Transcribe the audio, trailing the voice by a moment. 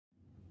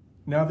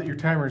Now that your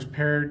timer is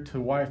paired to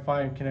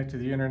Wi-Fi and connected to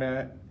the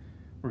internet,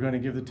 we're going to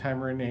give the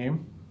timer a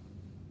name.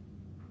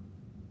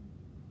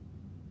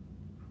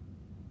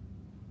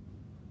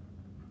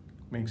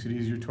 Makes it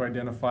easier to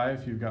identify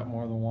if you've got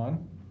more than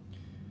one.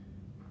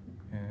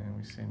 And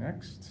we say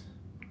next.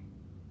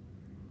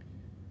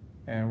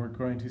 And we're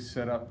going to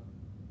set up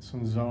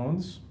some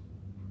zones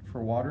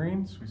for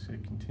watering. So we say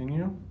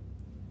continue.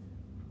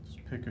 Just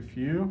pick a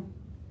few.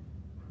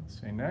 Let's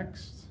say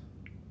next.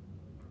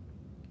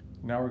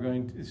 Now we're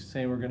going to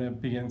say we're going to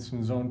begin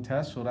some zone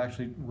tests. So it'll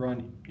actually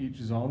run each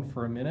zone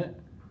for a minute.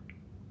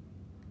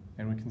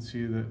 And we can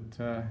see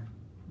that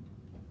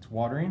it's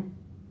watering.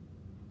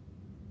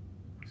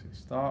 Say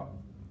stop.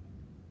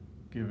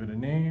 Give it a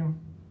name.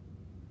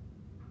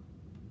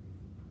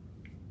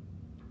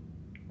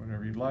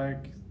 Whatever you'd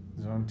like.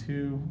 Zone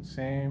 2,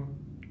 same.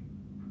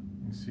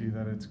 You see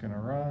that it's going to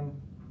run.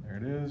 There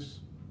it is.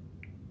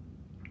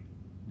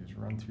 Just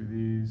run through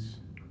these.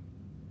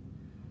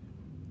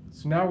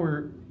 So now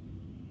we're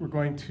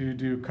going to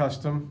do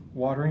custom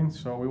watering.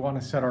 So we want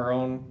to set our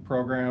own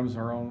programs,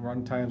 our own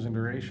run times and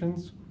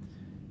durations.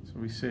 So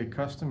we say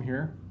custom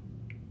here.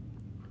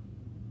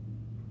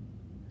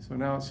 So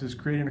now it says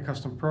creating a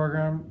custom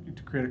program. You need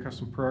to create a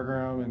custom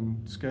program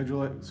and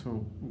schedule it.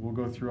 So we'll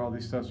go through all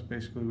these steps.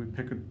 Basically, we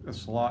pick a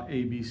slot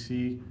A, B,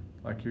 C,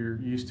 like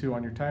you're used to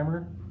on your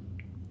timer.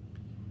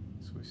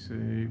 So we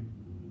say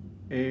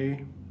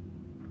A,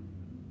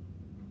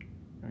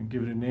 and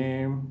give it a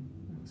name.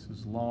 This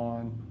is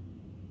lawn.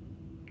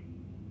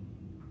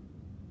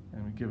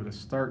 And we give it a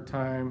start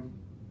time,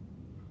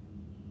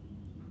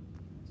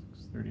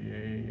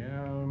 6:30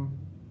 a.m.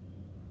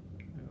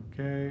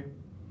 Okay.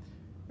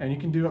 And you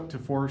can do up to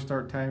 4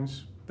 start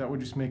times. That would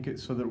just make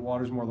it so that it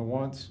waters more than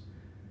once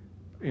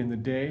in the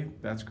day.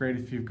 That's great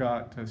if you've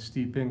got a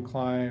steep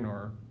incline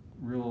or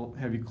real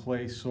heavy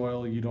clay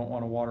soil. You don't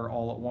want to water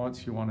all at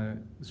once. You want to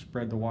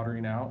spread the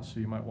watering out. So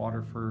you might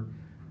water for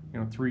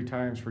 3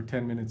 times for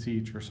 10 minutes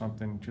each or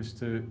something, just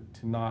to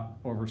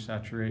not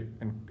oversaturate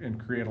and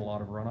create a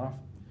lot of runoff.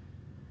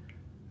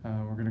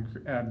 We're going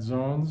to add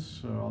zones,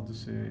 so I'll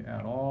just say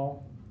add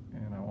all,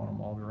 and I want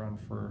them all to run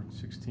for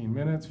 16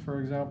 minutes,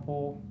 for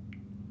example.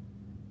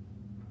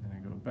 And I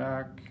go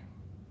back,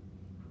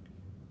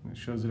 and it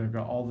shows that I've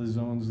got all the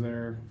zones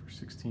there for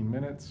 16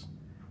 minutes.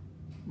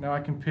 Now I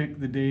can pick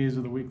the days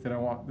of the week that I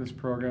want this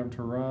program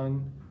to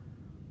run,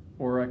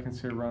 or I can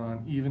say run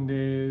on even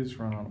days,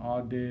 run on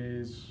odd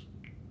days,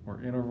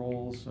 or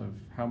intervals of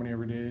how many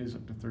every days,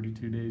 up to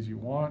 32 days you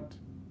want.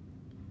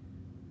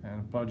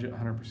 And budget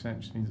 100%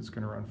 just means it's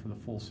going to run for the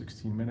full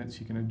 16 minutes.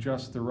 You can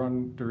adjust the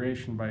run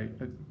duration by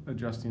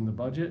adjusting the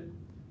budget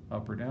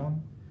up or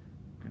down.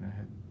 I'm going to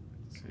hit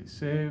say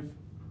save.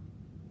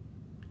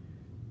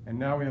 And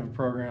now we have a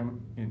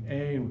program in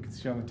A, and we can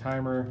see on the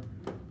timer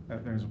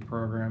that there's a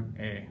program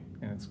A,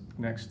 and its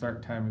next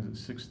start time is at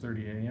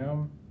 6:30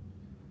 a.m.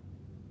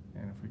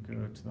 And if we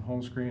go to the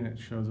home screen, it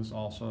shows us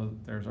also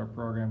that there's our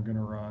program going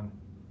to run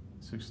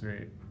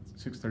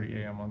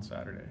 6:30 a.m. on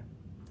Saturday.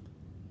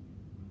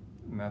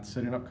 And that's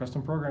setting up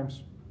custom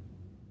programs.